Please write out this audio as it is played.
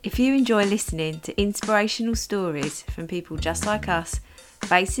If you enjoy listening to inspirational stories from people just like us,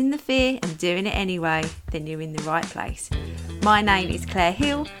 facing the fear and doing it anyway, then you're in the right place. My name is Claire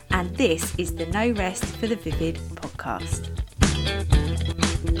Hill, and this is the No Rest for the Vivid podcast.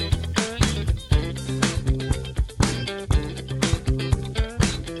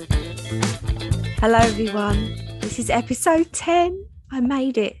 Hello everyone, this is episode 10. I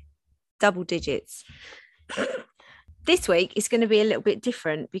made it, double digits. This week is going to be a little bit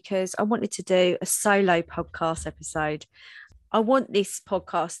different because I wanted to do a solo podcast episode. I want this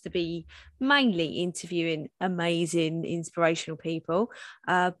podcast to be mainly interviewing amazing, inspirational people.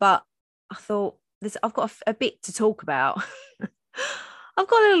 But I thought I've got a bit to talk about. I've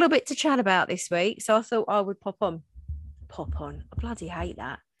got a little bit to chat about this week. So I thought I would pop on. I bloody hate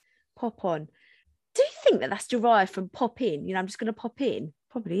that. Pop on. Do you think that that's derived from pop in? You know, I'm just going to pop in.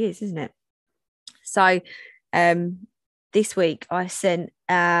 Probably is, isn't it? So this week I sent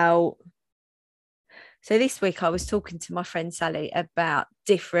out. So this week I was talking to my friend Sally about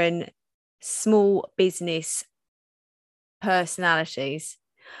different small business personalities.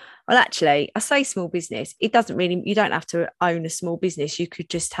 Well, actually, I say small business. It doesn't really, you don't have to own a small business. You could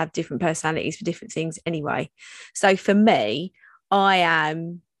just have different personalities for different things anyway. So for me, I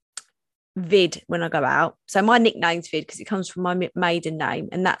am Vid when I go out. So my nickname's Vid because it comes from my maiden name.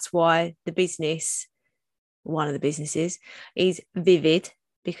 And that's why the business, one of the businesses, is Vivid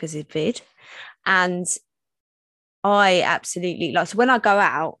because of Vid. And I absolutely so when I go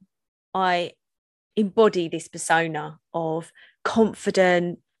out, I embody this persona of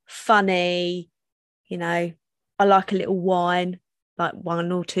confident, funny, you know, I like a little wine, like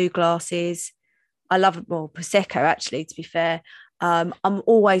 1 or 2 glasses. I love Prosecco, actually, to be fair. I'm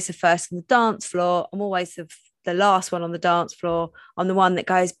always the first on the dance floor. I'm always the last one on the dance floor. I'm the one that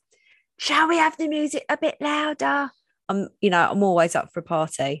goes, shall we have the music a bit louder? I'm always up for a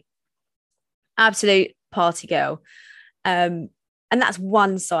party. Absolute party girl. And that's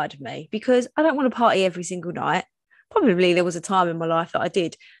one side of me because I don't want to party every single night. Probably there was a time in my life that I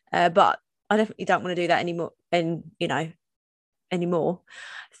did, but I definitely don't want to do that anymore. Anymore.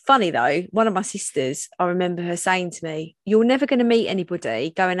 Funny though, one of my sisters, I remember her saying to me, you're never going to meet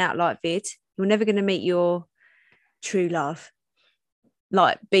anybody going out like Vid. You're never going to meet your true love,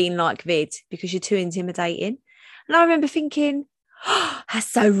 like being like Vid, because you're too intimidating. And I remember thinking, oh,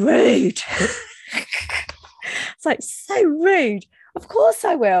 that's so rude. It's like, so rude. Of course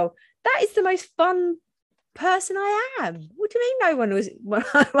I will. That is the most fun person I am. What do you mean no one was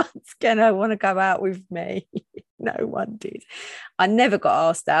going to want to go out with me? No one did. I never got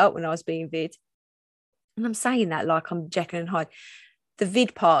asked out when I was being Vid. And I'm saying that like I'm Jekyll and Hyde. The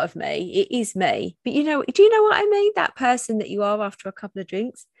Vid part of me, it is me. But do you know what I mean? That person that you are after a couple of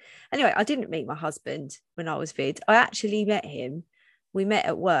drinks. Anyway, I didn't meet my husband when I was Vid. I actually met him. We met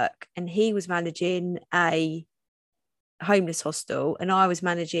at work and he was managing a homeless hostel and I was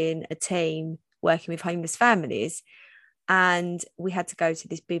managing a team working with homeless families. And we had to go to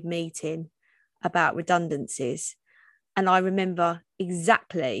this big meeting about redundancies. And I remember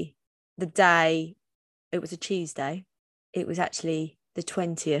exactly the day. It was a Tuesday. It was actually the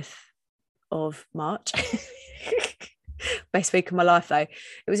 20th of March. Best week of my life, though. It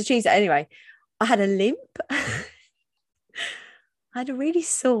was a Tuesday. Anyway, I had a limp. I had a really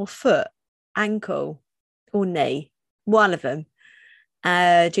sore foot, ankle, or knee, one of them,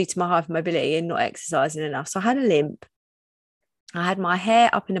 due to my hypermobility and not exercising enough. So I had a limp. I had my hair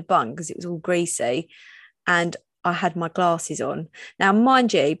up in a bun because it was all greasy, and I had my glasses on. Now,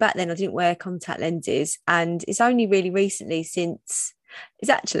 mind you, back then I didn't wear contact lenses, and it's only really recently it's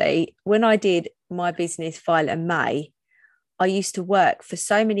actually when I did my business Violet and May, I used to work for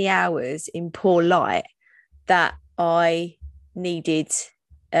so many hours in poor light that I needed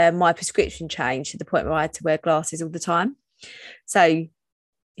my prescription changed to the point where I had to wear glasses all the time. So,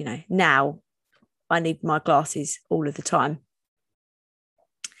 now I need my glasses all of the time.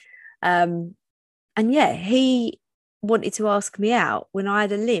 And yeah, he wanted to ask me out when I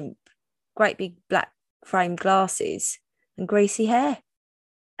had a limp, great big black framed glasses and greasy hair.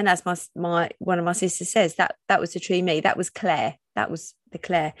 And as my one of my sisters says, that was the true me. That was Claire. That was the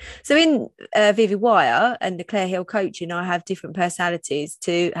Claire. So in Vivid Wire and the Claire Hill coaching, I have different personalities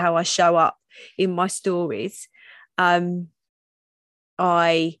to how I show up in my stories. I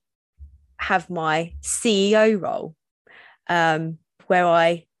have my CEO role where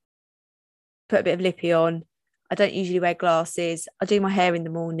I put a bit of lippy on. I don't usually wear glasses. I do my hair in the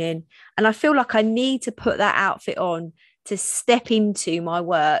morning. And I feel like I need to put that outfit on to step into my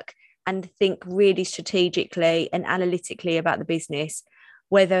work and think really strategically and analytically about the business,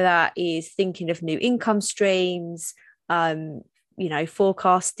 whether that is thinking of new income streams,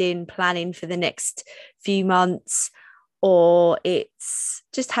 forecasting, planning for the next few months, or it's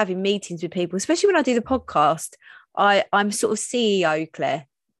just having meetings with people, especially when I do the podcast. I'm sort of CEO, Claire,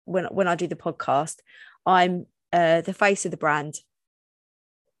 when I do the podcast. I'm the face of the brand.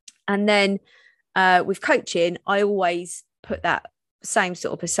 And then with coaching, I always put that same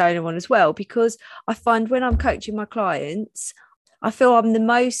sort of persona on as well, because I find when I'm coaching my clients, I feel I'm the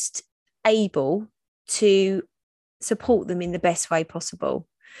most able to support them in the best way possible.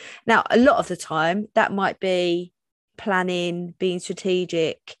 Now, a lot of the time that might be planning, being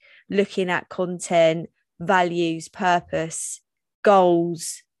strategic, looking at content, values, purpose,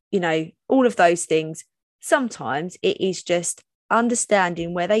 goals, all of those things. Sometimes it is just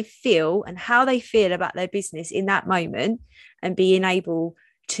understanding where they feel and how they feel about their business in that moment, and being able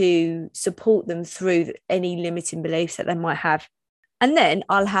to support them through any limiting beliefs that they might have. And then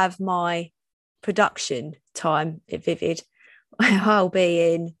I'll have my production time at Vivid. I'll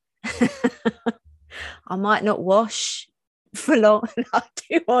be in, I might not wash for long. I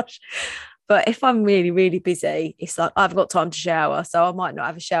do wash. But if I'm really, really busy, it's like I've got time to shower. So I might not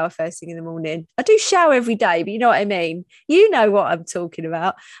have a shower first thing in the morning. I do shower every day, but you know what I mean? You know what I'm talking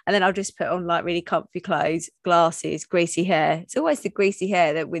about. And then I'll just put on like really comfy clothes, glasses, greasy hair. It's always the greasy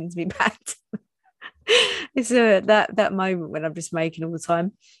hair that wins me back. It's that moment when I'm just making all the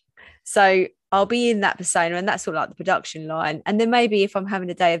time. So I'll be in that persona, and that's sort of like the production line. And then maybe if I'm having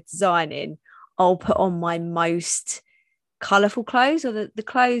a day of designing, I'll put on my most colourful clothes, or the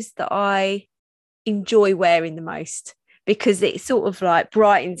clothes that I enjoy wearing the most, because it sort of like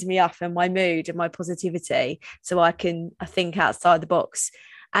brightens me up and my mood and my positivity, so I think outside the box.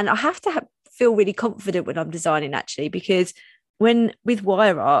 And I have to feel really confident when I'm designing, actually, because with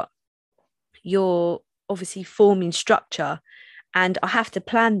wire art, you're obviously forming structure, and I have to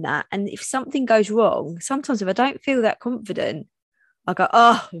plan that. And if something goes wrong, sometimes if I don't feel that confident, I go,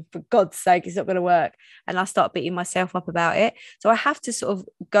 oh, for God's sake, it's not going to work. And I start beating myself up about it. So I have to sort of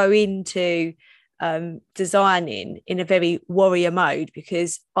go into designing in a very warrior mode,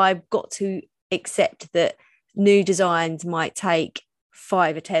 because I've got to accept that new designs might take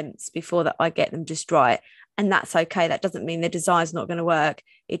 5 attempts before that I get them just right. And that's okay. That doesn't mean the design's not going to work.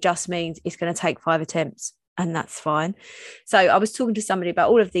 It just means it's going to take 5 attempts. And that's fine. So I was talking to somebody about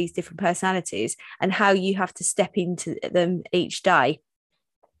all of these different personalities and how you have to step into them each day.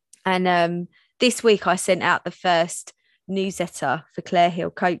 And this week I sent out the first newsletter for Claire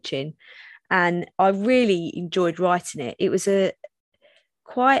Hill Coaching, and I really enjoyed writing it. It was if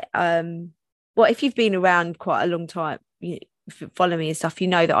you've been around quite a long time, if you follow me and stuff, you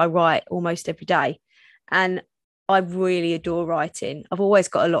know that I write almost every day, and I really adore writing. I've always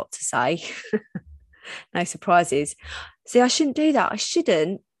got a lot to say. No surprises. See, I shouldn't do that. I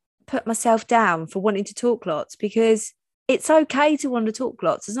shouldn't put myself down for wanting to talk lots, because it's okay to want to talk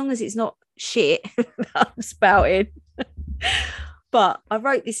lots as long as it's not shit that I'm spouting. But I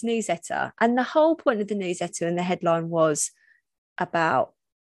wrote this newsletter, and the whole point of the newsletter and the headline was about,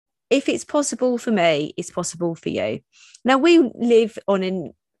 if it's possible for me, it's possible for you. Now, we live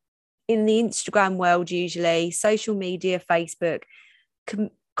in the Instagram world, usually social media, Facebook,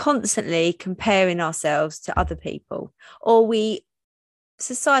 constantly comparing ourselves to other people, or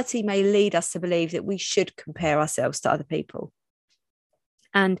society may lead us to believe that we should compare ourselves to other people.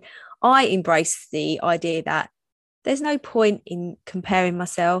 And I embrace the idea that there's no point in comparing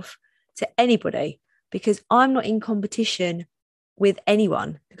myself to anybody, because I'm not in competition with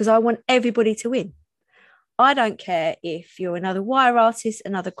anyone, because I want everybody to win. I don't care if you're another wire artist,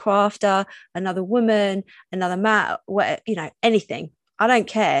 another crafter, another woman, another man, anything. I don't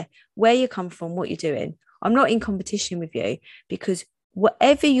care where you come from, what you're doing. I'm not in competition with you, because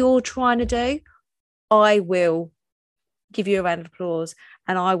whatever you're trying to do, I will give you a round of applause,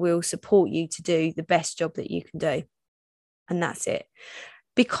 and I will support you to do the best job that you can do. And that's it.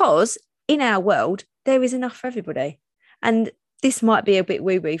 Because in our world, there is enough for everybody. And this might be a bit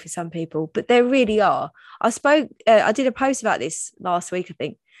woo-woo for some people, but there really are. I did a post about this last week, I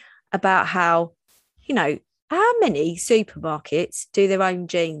think, about how many supermarkets do their own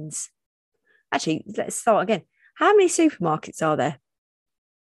jeans? Actually, let's start again. How many supermarkets are there?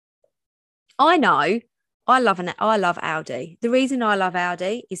 I know I love Aldi. The reason I love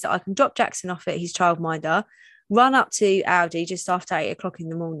Aldi is that I can drop Jackson off at his childminder, run up to Aldi just after 8 o'clock in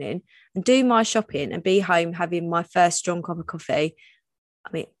the morning, and do my shopping and be home having my first strong cup of coffee. I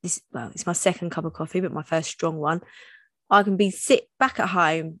mean, it's my second cup of coffee, but my first strong one. I can sit back at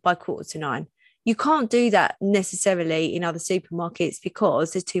home by 8:45. You can't do that necessarily in other supermarkets,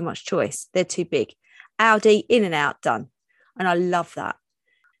 because there's too much choice. They're too big. Aldi, in and out, done. And I love that.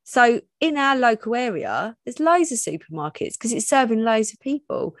 So in our local area, there's loads of supermarkets because it's serving loads of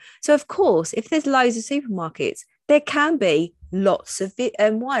people. So of course, if there's loads of supermarkets, there can be lots of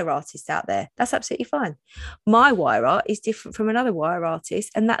wire artists out there. That's absolutely fine. My wire art is different from another wire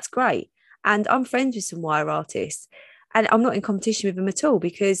artist, and that's great. And I'm friends with some wire artists, and I'm not in competition with them at all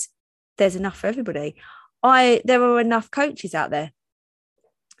because there's enough for everybody. There are enough coaches out there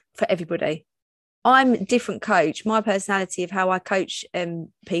for everybody. I'm a different coach. My personality of how I coach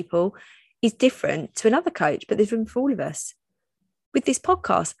people is different to another coach, but there's room for all of us. With this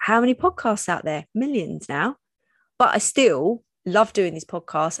podcast, how many podcasts out there? Millions now. But I still love doing this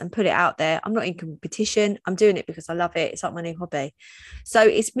podcast and put it out there. I'm not in competition. I'm doing it because I love it. It's like my new hobby. So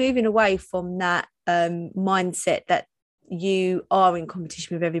it's moving away from that mindset that you are in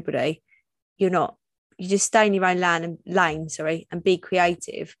competition with everybody. You're not. You just stay in your own lane and be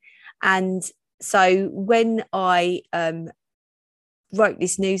creative. And so when I wrote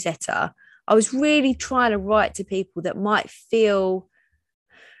this newsletter, I was really trying to write to people that might feel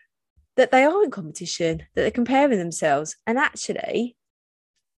that they are in competition, that they're comparing themselves. And actually,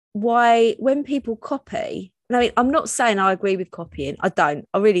 when people copy, and I mean, I'm not saying I agree with copying. I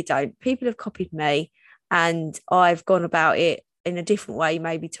really don't. People have copied me and I've gone about it in a different way,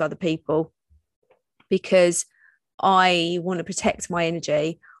 maybe to other people, because I want to protect my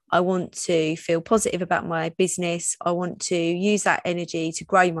energy. I want to feel positive about my business. I want to use that energy to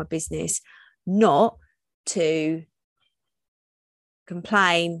grow my business, not to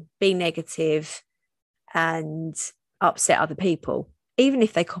complain, be negative, and upset other people, even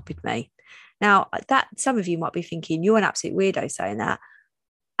if they copied me. Now, that some of you might be thinking, you're an absolute weirdo saying that.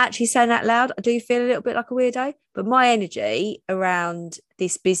 Actually saying that loud, I do feel a little bit like a weirdo, but my energy around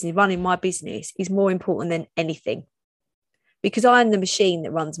this business, running my business, is more important than anything. Because I'm the machine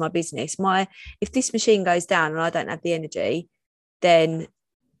that runs my business. If this machine goes down and I don't have the energy, then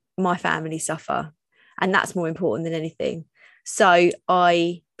my family suffer. And that's more important than anything. So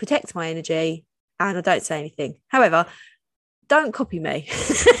I protect my energy and I don't say anything. However, don't copy me.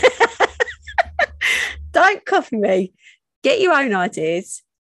 Don't copy me. Get your own ideas.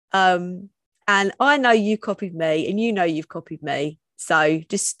 And I know you copied me and you know you've copied me. So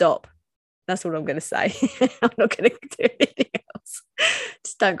just stop. That's all I'm going to say. I'm not going to do anything else.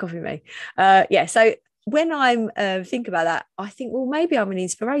 Just don't copy me. So when I'm think about that, I think, well, maybe I'm an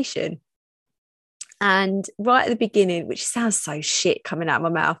inspiration. And right at the beginning, which sounds so shit coming out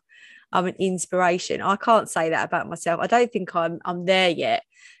of my mouth, I'm an inspiration. I can't say that about myself. I don't think I'm there yet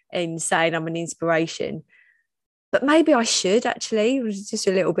in saying I'm an inspiration. But maybe I should actually. It was just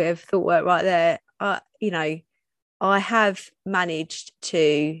a little bit of thought work right there. I have managed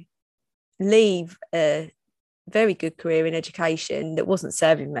to leave a very good career in education that wasn't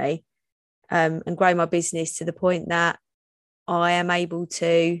serving me, and grow my business to the point that I am able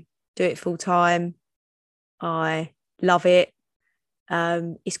to do it full time. I love it.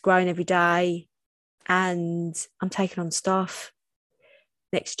 It's growing every day, and I'm taking on staff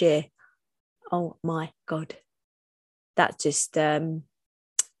next year. Oh my God. That's just, the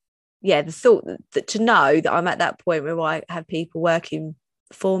thought that to know that I'm at that point where I have people working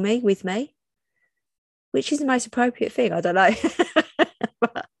for me, with me, which is the most appropriate thing. I don't know.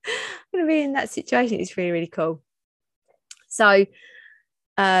 But I'm going to be in that situation. It's really, really cool. So,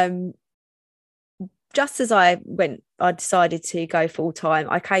 just as I decided to go full time,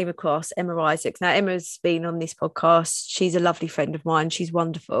 I came across Emma Isaacs. Now, Emma's been on this podcast. She's a lovely friend of mine. She's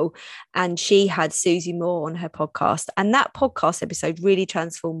wonderful. And she had Susie Moore on her podcast. And that podcast episode really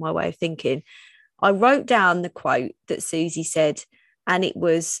transformed my way of thinking. I wrote down the quote that Susie said, and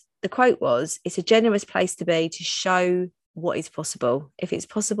the quote was, "It's a generous place to be, to show what is possible. If it's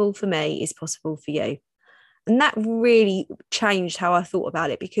possible for me, it's possible for you." And that really changed how I thought about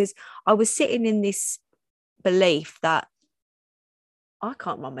it, because I was sitting in this belief that I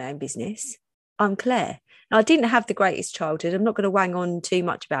can't run my own business. I'm Claire. Now, I didn't have the greatest childhood. I'm not going to wang on too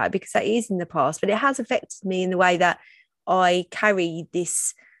much about it because that is in the past, but it has affected me in the way that I carry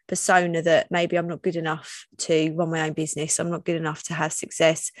this persona that maybe I'm not good enough to run my own business. I'm not good enough to have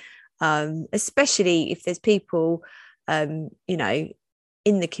success, especially if there's people,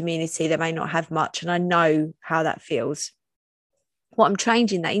 in the community that may not have much. And I know how that feels. What I'm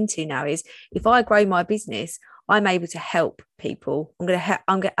changing that into now is, if I grow my business, I'm able to help people.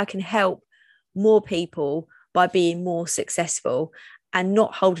 I can help more people by being more successful and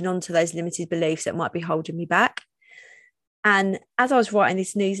not holding on to those limited beliefs that might be holding me back. And as I was writing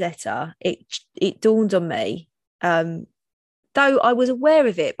this newsletter, it dawned on me, though I was aware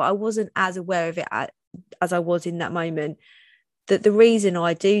of it, but I wasn't as aware of it as I was in that moment, that the reason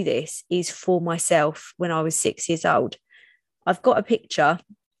I do this is for myself. When I was 6 years old, I've got a picture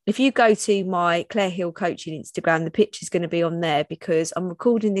if you go to my Claire Hill coaching Instagram, the picture's going to be on there because I'm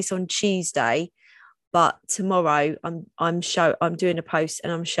recording this on Tuesday, but tomorrow I'm doing a post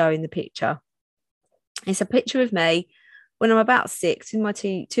and I'm showing the picture. It's a picture of me when I'm about 6 with my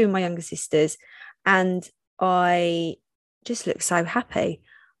two of my younger sisters, and I just look so happy.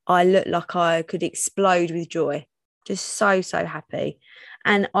 I look like I could explode with joy, just so happy.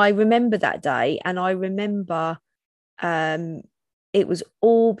 And I remember that day, and I remember it was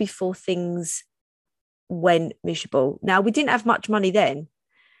all before things went miserable. Now, we didn't have much money then,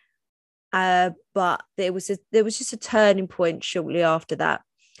 but there was just a turning point shortly after that.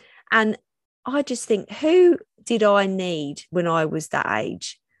 And I just think, who did I need when I was that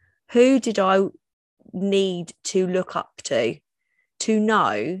age? Who did I need to look up to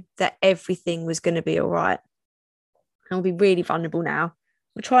know that everything was going to be all right? I'll be really vulnerable now.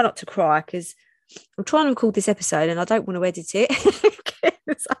 I'll try not to cry because I'm trying to record this episode and I don't want to edit it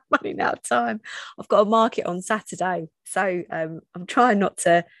because I'm running out of time. I've got a market on Saturday. So I'm trying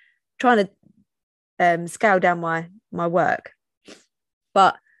to scale down my work.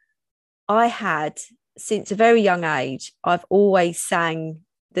 But I had, since a very young age, I've always sang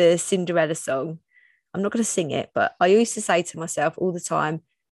the Cinderella song. I'm not going to sing it, but I used to say to myself all the time,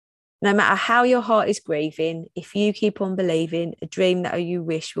 no matter how your heart is grieving, if you keep on believing, a dream that you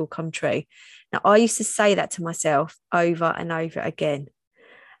wish will come true. Now, I used to say that to myself over and over again.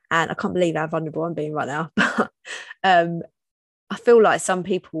 And I can't believe how vulnerable I'm being right now. But I feel like some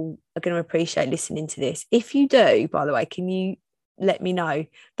people are going to appreciate listening to this. If you do, by the way, can you let me know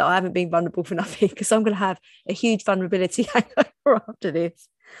that I haven't been vulnerable for nothing? Because I'm going to have a huge vulnerability hangover after this.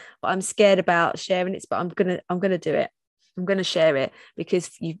 But I'm scared about sharing it, but I'm gonna do it. I'm going to share it because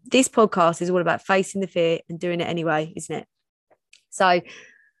this podcast is all about facing the fear and doing it anyway, isn't it? So I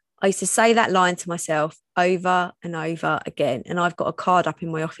used to say that line to myself over and over again. And I've got a card up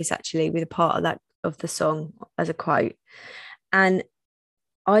in my office actually with a part of the song as a quote. And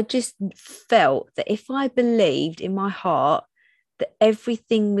I just felt that if I believed in my heart that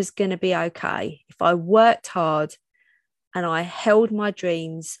everything was going to be okay, if I worked hard and I held my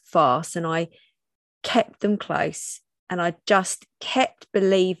dreams fast and I kept them close, and I just kept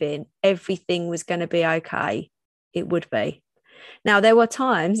believing everything was going to be okay, it would be. Now, there were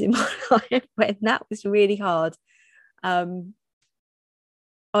times in my life when that was really hard, really,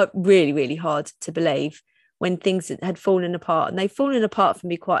 really hard to believe, when things had fallen apart. And they've fallen apart for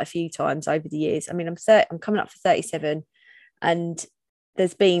me quite a few times over the years. I mean, I'm coming up for 37, and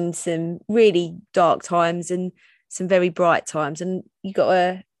there's been some really dark times and some very bright times. And you got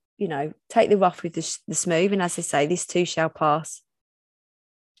to, take the rough with the smooth. And as I say, this too shall pass.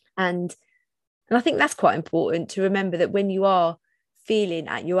 And I think that's quite important to remember, that when you are feeling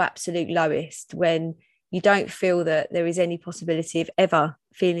at your absolute lowest, when you don't feel that there is any possibility of ever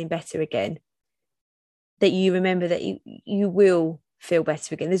feeling better again, that you remember that you will feel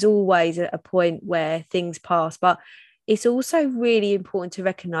better again. There's always a point where things pass, but it's also really important to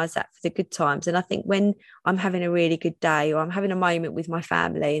recognize that for the good times. And I think when I'm having a really good day, or I'm having a moment with my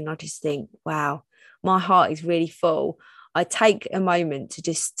family and I just think, wow, my heart is really full, I take a moment to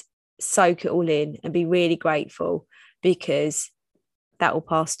just soak it all in and be really grateful, because that will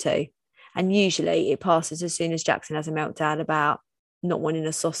pass too. And usually it passes as soon as Jackson has a meltdown about not wanting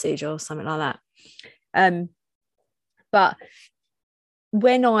a sausage or something like that. But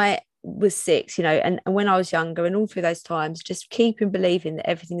when I was 6, and when I was younger, and all through those times, just keeping believing that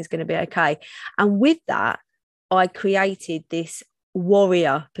everything is going to be okay. And with that, I created this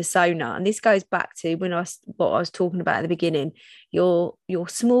warrior persona. And this goes back to what I was talking about at the beginning, your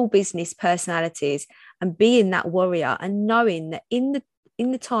small business personalities, and being that warrior, and knowing that in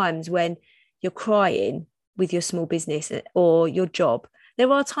the times when you're crying with your small business or your job,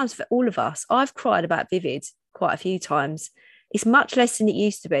 there are times for all of us. I've cried about Vivid quite a few times. It's much less than it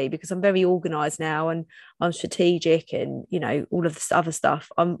used to be, because I'm very organized now and I'm strategic, and all of this other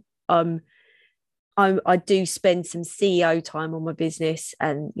stuff. I do spend some CEO time on my business,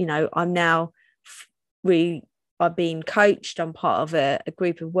 and I'm now I've been coached. I'm part of a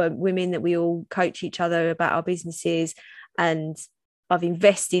group of women that we all coach each other about our businesses, and I've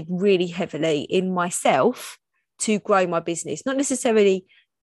invested really heavily in myself to grow my business. Not necessarily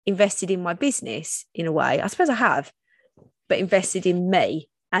invested in my business in a way, I suppose I have, but invested in me,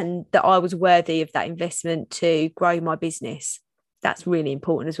 and that I was worthy of that investment to grow my business. That's really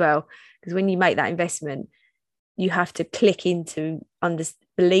important as well, because when you make that investment, you have to click into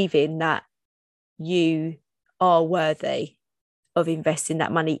believing that you are worthy of investing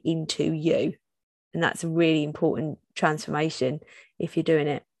that money into you. And that's a really important transformation if you're doing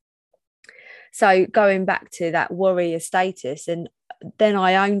it. So going back to that warrior status, and then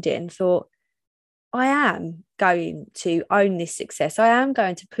I owned it and thought, I am going to own this success. I am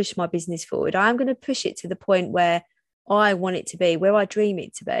going to push my business forward. I am going to push it to the point where I want it to be, where I dream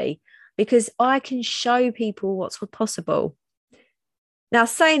it to be, because I can show people what's possible. Now,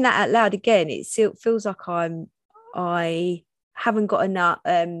 saying that out loud again, it feels like I haven't got enough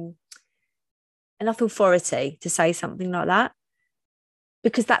authority to say something like that,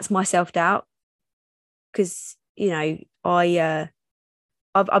 because that's my self-doubt. Because, you know,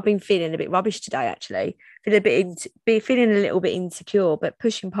 I've been feeling a bit rubbish today, actually. Feeling a little bit insecure, but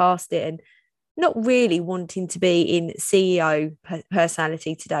pushing past it and not really wanting to be in CEO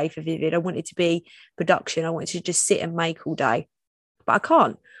personality today for Vivid. I wanted to be production. I wanted to just sit and make all day, but I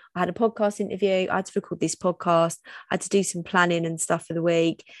can't. I had a podcast interview. I had to record this podcast. I had to do some planning and stuff for the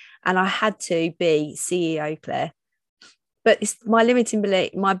week, and I had to be CEO, Claire. But it's my limiting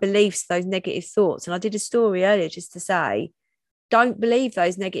belief, my beliefs, those negative thoughts. And I did a story earlier just to say, don't believe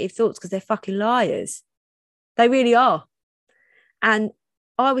those negative thoughts, because they're fucking liars. They really are. And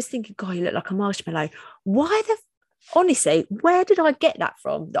I was thinking, God, you look like a marshmallow. Honestly, where did I get that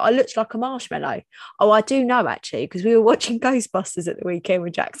from? That I looked like a marshmallow? Oh, I do know, actually, because we were watching Ghostbusters at the weekend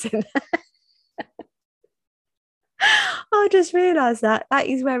with Jackson. I just realised that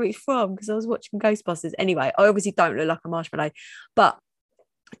is where it's from, because I was watching Ghostbusters. Anyway, I obviously don't look like a marshmallow, but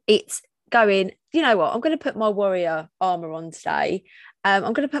it's going, you know what, I'm going to put my warrior armour on today.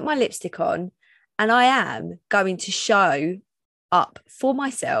 I'm going to put my lipstick on, and I am going to show up for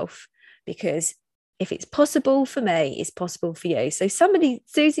myself, because if it's possible for me, it's possible for you. So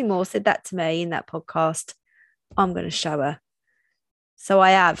Susie Moore said that to me in that podcast. I'm going to show her. So I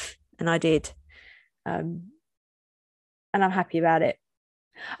have, and I did. And I'm happy about it.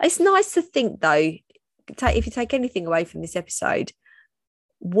 It's nice to think, though, if you take anything away from this episode,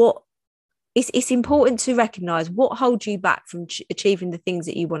 it's important to recognise what holds you back from achieving the things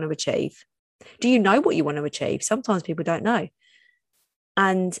that you want to achieve. Do you know what you want to achieve? Sometimes people don't know.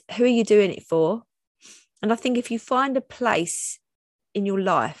 And who are you doing it for? And I think if you find a place in your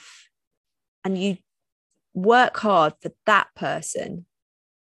life and you work hard for that person,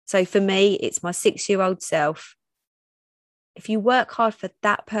 so for me, it's my 6-year-old self. If you work hard for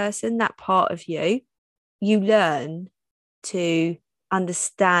that person, that part of you, you learn to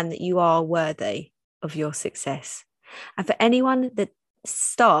understand that you are worthy of your success. And for anyone that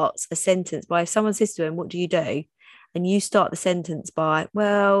starts a sentence by, if someone says to them, what do you do? And you start the sentence by,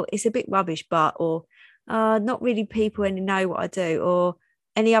 well, it's a bit rubbish, but, or not really people any know what I do, or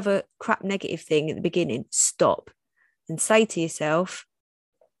any other crap negative thing at the beginning, stop and say to yourself,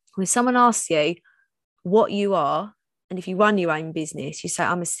 when someone asks you what you are, and if you run your own business, you say,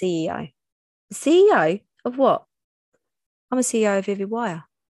 I'm a CEO. The CEO of what? I'm a CEO of Vivid Wire.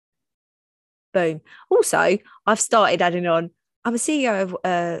 Boom. Also, I've started adding on, I'm a CEO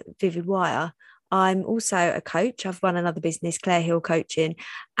of Vivid Wire. I'm also a coach. I've run another business, Claire Hill Coaching,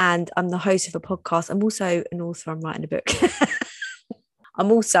 and I'm the host of a podcast. I'm also an author. I'm writing a book.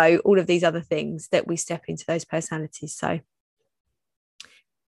 I'm also all of these other things that we step into those personalities. So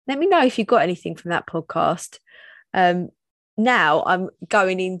let me know if you got anything from that podcast. Now I'm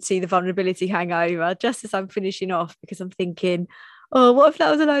going into the vulnerability hangover just as I'm finishing off, because I'm thinking, oh, what if that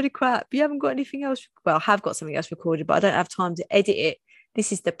was a load of crap? You haven't got anything else? Well, I have got something else recorded, but I don't have time to edit it.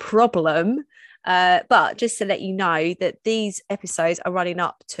 This is the problem. But just to let you know that these episodes are running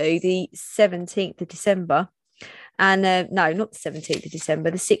up to the 17th of December. And no, not the 17th of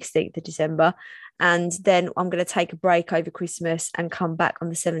December, the 16th of December. And then I'm going to take a break over Christmas and come back on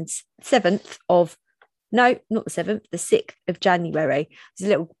the 7th of, no, not the 7th, the 6th of January. There's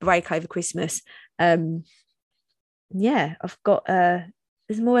a little break over Christmas. Yeah, I've got,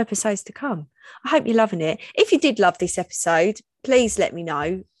 there's more episodes to come. I hope you're loving it. If you did love this episode, please let me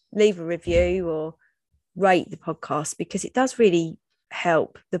know. Leave a review or rate the podcast, because it does really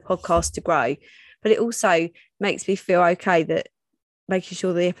help the podcast to grow. But it also makes me feel okay that making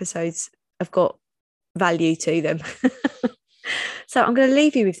sure the episodes have got value to them. So I'm going to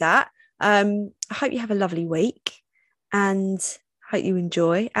leave you with that. I hope you have a lovely week and hope you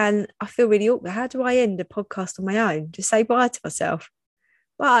enjoy. And I feel really awkward. How do I end a podcast on my own? Just say bye to myself.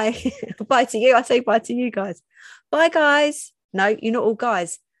 Bye. Bye to you. I say bye to you guys. Bye, guys. No, you're not all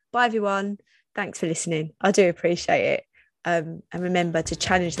guys. Bye, everyone. Thanks for listening. I do appreciate it. And remember to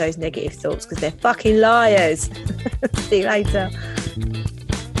challenge those negative thoughts, because they're fucking liars. See you later.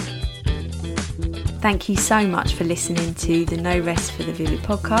 Thank you so much for listening to the No Rest for the Vivid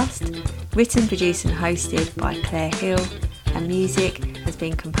podcast. Written, produced and hosted by Claire Hill, and music has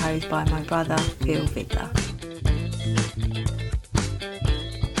been composed by my brother, Phil Vidler.